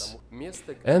grasses.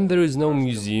 And there is no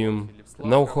museum,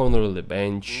 no honorary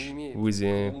bench with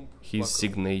his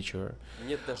signature,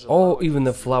 or even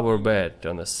a flower bed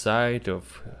on the site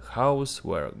of house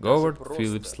where Говард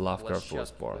Phillips Lovecraft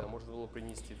was born.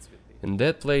 In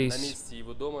that place,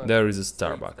 there is a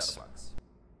Starbucks.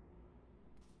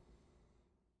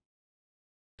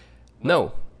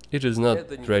 No, it is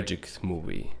not a tragic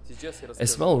movie. A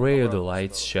small ray of the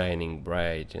light shining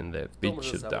bright in the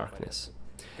pitch darkness.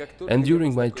 And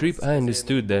during my trip I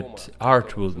understood that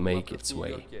art will make its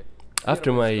way.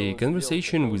 After my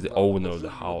conversation with the owner of the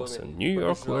house in New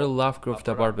York where Lovecraft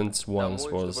Apartments once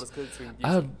was,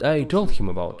 I told him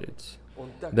about it.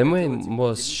 The man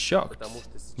was shocked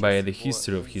by the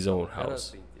history of his own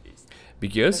house,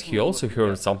 because he also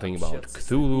heard something about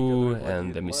Cthulhu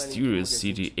and the mysterious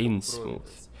city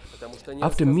Innsmouth.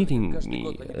 After meeting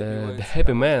me, the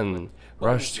happy man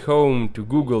rushed home to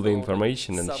Google the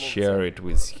information and share it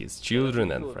with his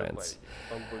children and friends,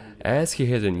 as he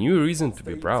had a new reason to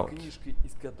be proud.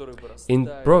 In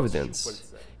Providence,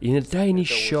 in a tiny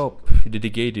shop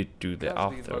dedicated to the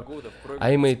author,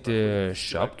 I met a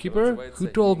shopkeeper who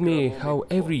told me how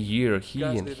every year he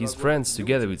and his friends,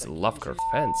 together with Lovecraft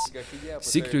fans,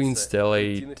 seek to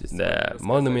installate the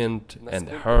monument in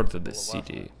the heart of the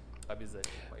city.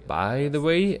 By the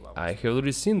way, I have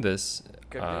already seen this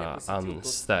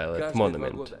unstyled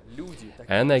monument,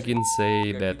 and I can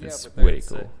say that it's very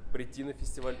cool.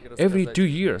 Every 2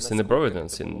 years in the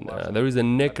Providence there is a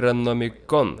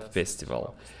Necronomicon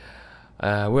festival,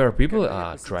 where people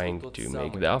are trying to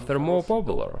make the author more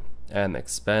popular and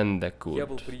expand the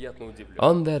cult.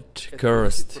 On that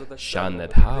cursed,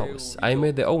 shunned house, I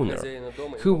met the owner,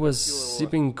 who was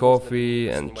sipping coffee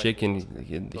and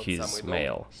checking his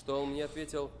mail.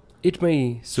 It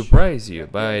may surprise you,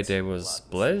 but I was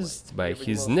blessed by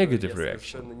his negative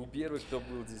reaction.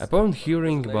 Upon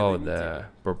hearing about the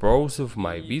purpose of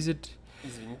my visit,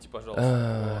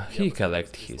 he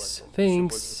collected his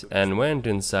things and went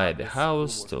inside the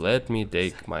house to let me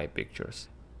take my pictures.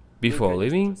 Before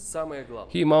leaving,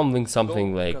 he mumbling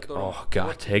something like, "Oh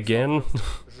God, again?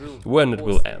 When it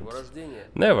will end?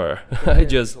 Never, I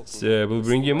just will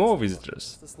bring you more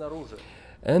visitors."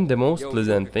 And the most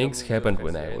pleasant things happened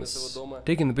when I was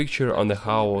taking a picture on the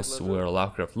house where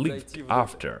Lovecraft lived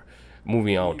after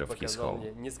moving out of his home.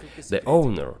 The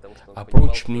owner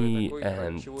approached me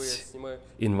and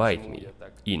invited me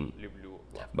in,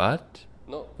 but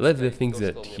let the things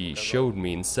that he showed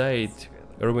me inside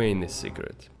remain a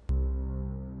secret.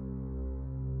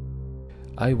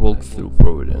 I walked through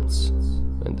Providence,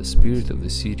 and the spirit of the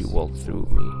city walked through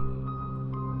me.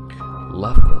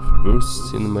 Lovecraft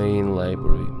bursts in the main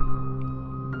library,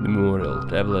 the memorial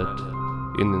tablet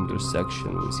in the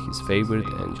intersection with his favorite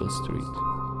Angel Street.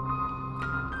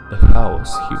 The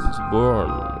house he was born,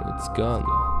 it's gone,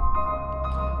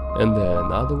 and then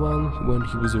another one when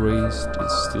he was raised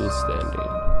is still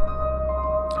standing.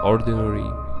 Ordinary,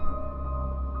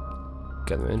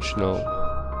 conventional,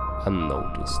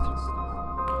 unnoticed.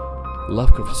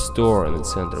 Lovecraft's store in the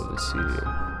center of the city.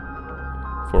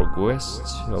 For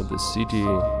guests of the city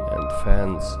and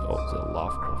fans of the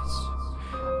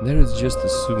Lovecrafts, there is just a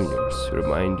souvenirs to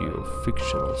remind you of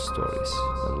fictional stories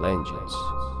and legends.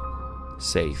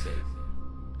 Safe,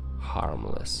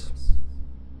 harmless.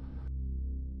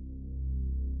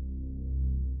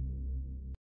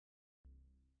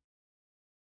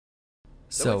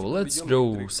 So let's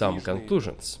draw some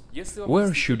conclusions.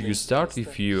 Where should you start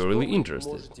if you're really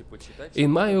interested?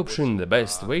 In my opinion, the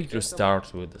best way to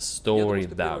start with the story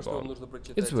Dagon.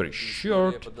 It's very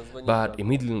short, but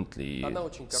immediately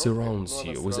surrounds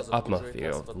you with the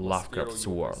atmosphere of Lovecraft's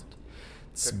world.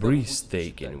 It's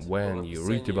breathtaking when you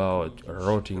read about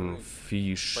rotting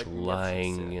fish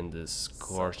lying in the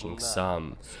scorching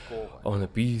sun on a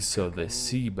piece of the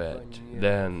seabed,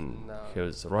 then he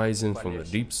was rising from the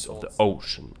depths of the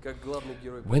ocean.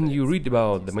 When you read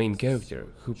about the main character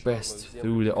who passed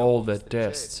through all the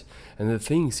tests and the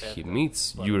things he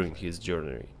meets during his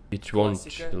journey, it won't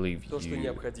leave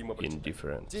you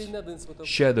indifferent.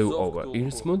 Shadow over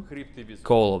Innsmouth,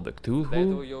 Call of the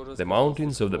Cthulhu, The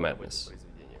Mountains of the Madness.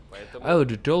 I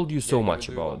already told you so much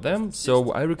about them,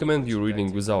 so I recommend you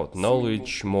reading without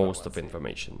knowledge most of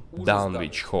information.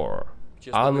 Dunwich Horror.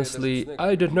 Honestly,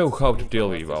 I don't know how to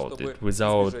tell you about it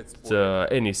without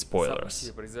any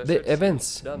spoilers. The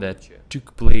events that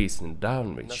took place in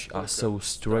Dunwich are so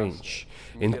strange,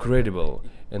 incredible,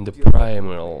 and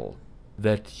primal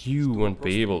that you won't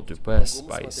be able to pass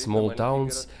by small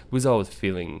towns without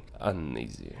feeling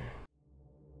uneasy.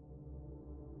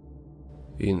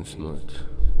 Innsmouth.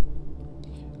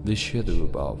 The shadow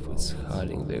above is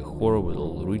hiding the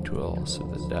horrible rituals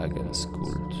of the Dagon's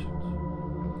cult.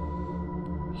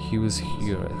 He was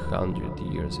here 100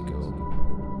 years ago.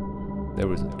 There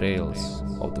were tales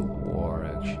of the war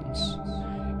actions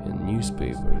in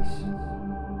newspapers,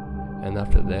 and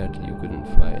after that you couldn't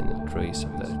find a trace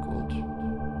of that cult.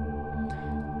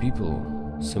 People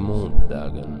summoned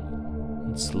Dagon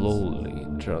and slowly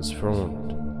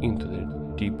transformed into the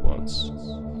deep ones,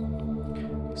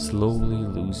 slowly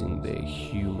losing their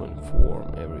human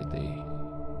form every day.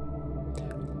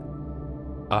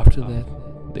 After that,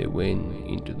 they went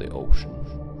into the ocean.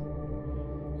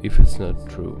 If it's not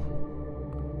true,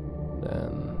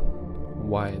 then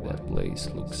why that place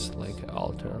looks like an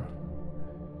altar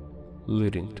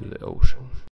leading to the ocean?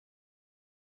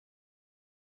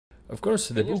 Of course,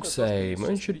 the books I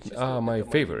mentioned are my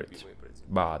favorite,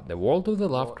 but the world of the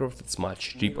Lovecraft is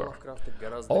much deeper.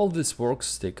 All these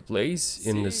works take place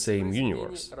in the same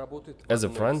universe, as a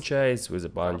franchise with a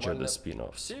bunch of the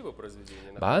spin-offs.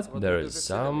 But there is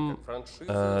some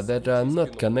that are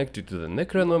not connected to the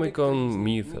Necronomicon,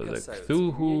 myth of the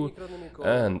Cthulhu,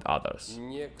 and others.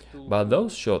 But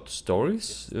those short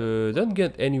stories don't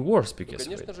get any worse because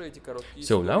of it.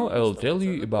 So now I will tell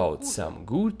you about some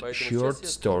good short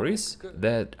stories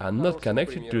that are not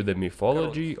connected to the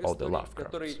mythology of the Lovecraft.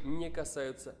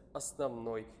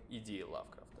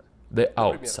 The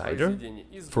Outsider,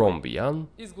 From Beyond,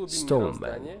 Stone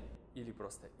Man.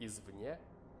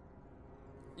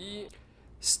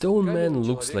 Stone Man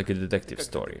looks like a detective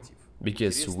story,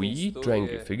 because we trying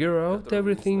to figure out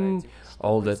everything,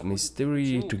 all that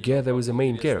mystery together with the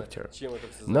main character,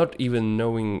 not even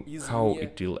knowing how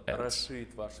it will end.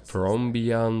 From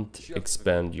Beyond,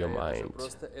 expand your mind.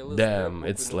 Damn,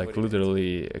 it's like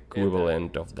literally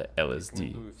equivalent of the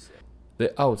LSD.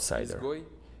 The Outsider.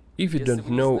 If you don't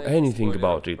know anything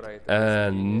about it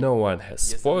and no one has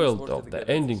spoiled of the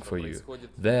ending for you,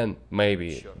 then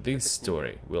maybe this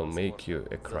story will make you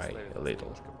cry a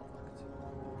little.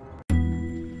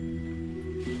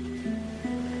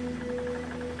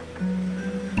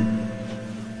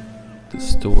 The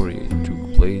story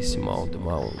took place among the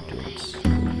mountains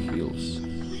and hills.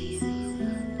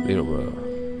 There were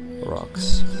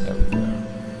rocks everywhere,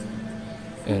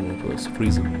 and it was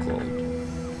freezing cold.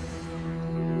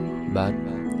 But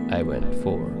I went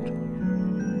forward.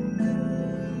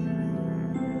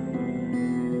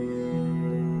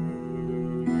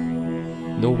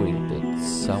 Knowing that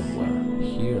somewhere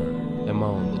here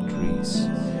among the trees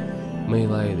may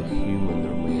lie the human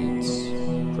remains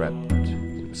trapped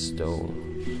in stone.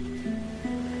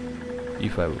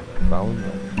 If I found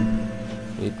one,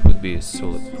 it would be a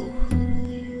solid proof.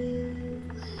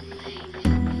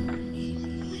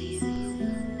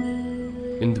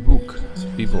 In the book,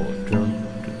 people turn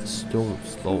to the stone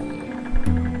slowly.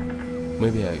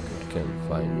 Maybe I can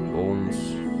find bones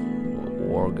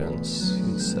or organs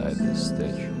inside the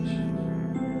statues.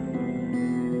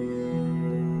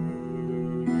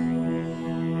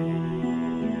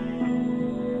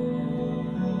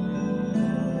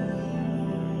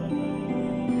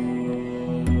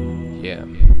 Yeah,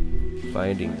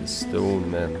 finding the stone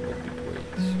man would be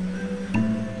great.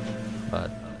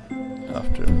 But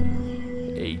after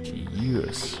 80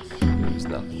 years, there is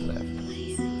nothing left.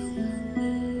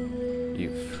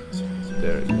 If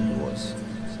there even was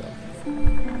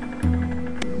something.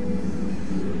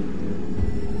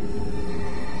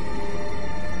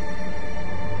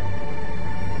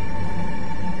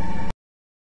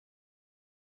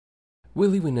 We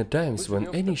live in times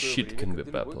when any shit can be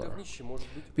popular.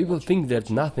 People think that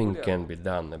nothing can be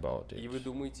done about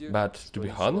it. But to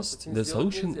be honest, the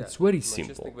solution is very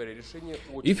simple.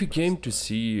 If you came to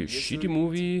see a shitty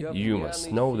movie, you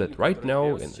must know that right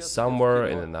now, somewhere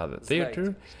in another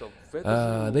theater,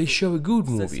 they show a good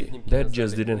movie that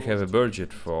just didn't have a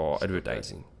budget for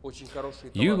advertising.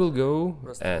 You will go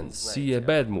and see a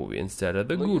bad movie instead of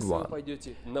the good one,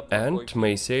 and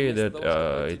may say that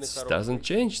it doesn't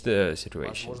change the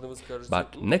situation.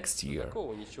 But next year,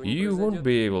 you won't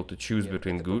be able to choose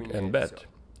between good and bad.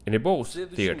 In both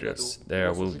theaters,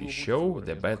 there will be show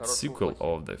the bad sequel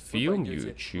of the film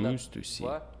you choose to see.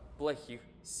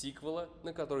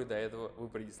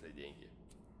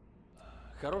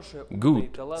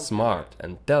 Good, smart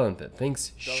and talented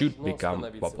things should become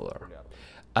popular.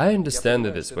 I understand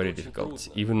that it's very difficult,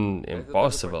 even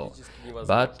impossible,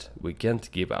 but we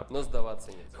can't give up.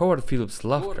 Howard Phillips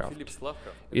Lovecraft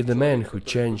is the man who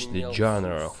changed the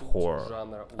genre of horror.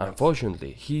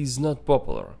 Unfortunately, he is not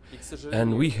popular,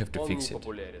 and we have to fix it.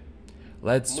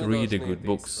 Let's read good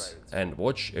books and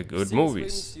watch good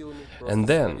movies, and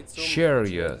then share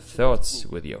your thoughts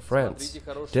with your friends.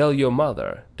 Tell your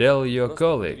mother, tell your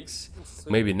colleagues.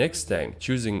 Maybe next time,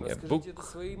 choosing a book,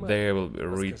 they will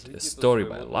read a story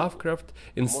by Lovecraft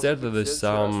instead of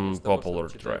some popular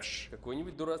trash.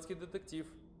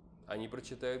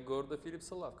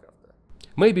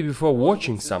 Maybe before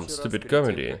watching some stupid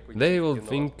comedy, they will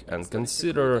think and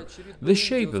consider The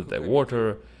Shape of the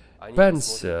Water,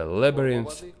 Pan's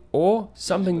Labyrinth, or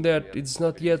something that is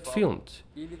not yet filmed.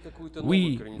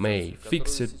 We may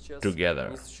fix it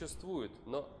together.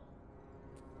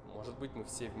 Может быть, мы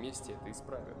все вместе это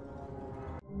исправим.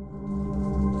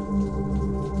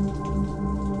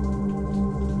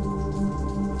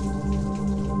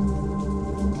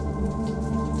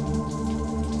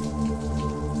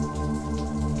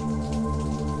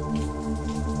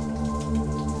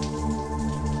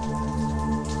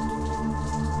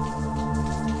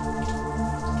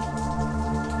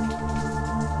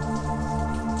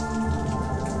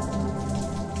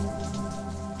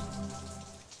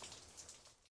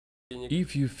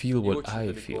 If you feel what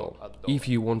I feel, if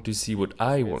you want to see what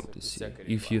I want to see,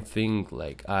 if you think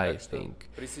like I think,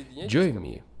 join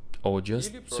me or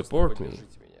just support me.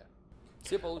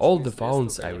 All the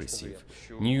funds I receive,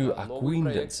 new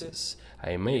acquaintances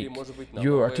I make,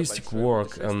 your artistic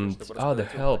work and other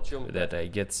help that I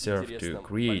get served to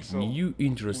create new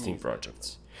interesting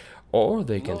projects. Or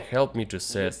they can help me to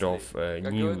set off a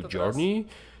new journey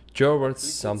towards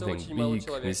something big,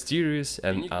 mysterious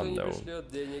and unknown.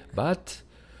 But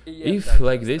if,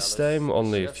 like this time,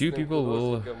 only a few people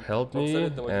will help me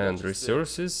and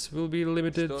resources will be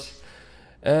limited,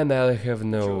 and I'll have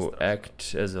no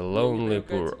act as a lonely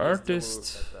poor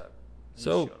artist,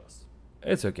 so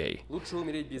it's okay.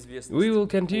 We will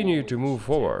continue to move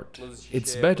forward.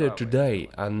 It's better to die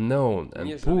unknown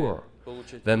and poor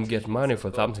than get money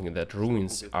for something that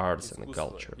ruins arts and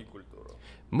culture.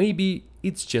 Maybe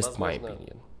it's just my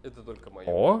opinion.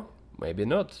 Or maybe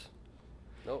not.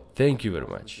 Thank you very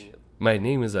much. My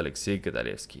name is Alexey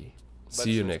Kataevsky.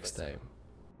 See you next time.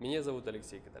 Меня зовут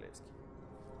Алексей Каталевский.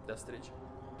 До встречи.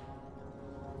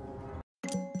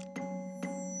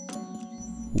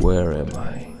 Where am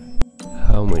I?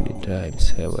 How many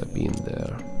times have I been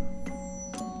there?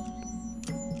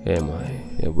 Am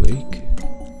I awake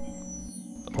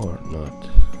or not?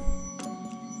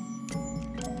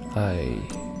 I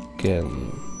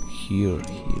can hear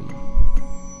him.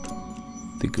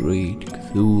 The great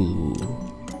Cthulhu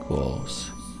calls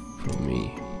for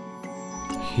me.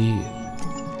 He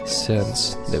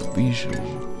sends the vision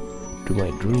to my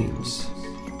dreams.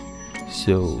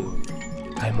 So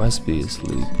I must be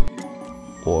asleep,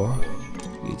 or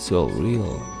it's all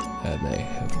real and I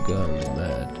have gone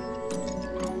mad.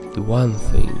 The one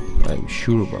thing I'm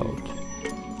sure about,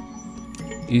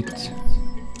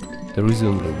 there is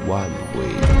only one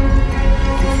way to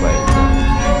find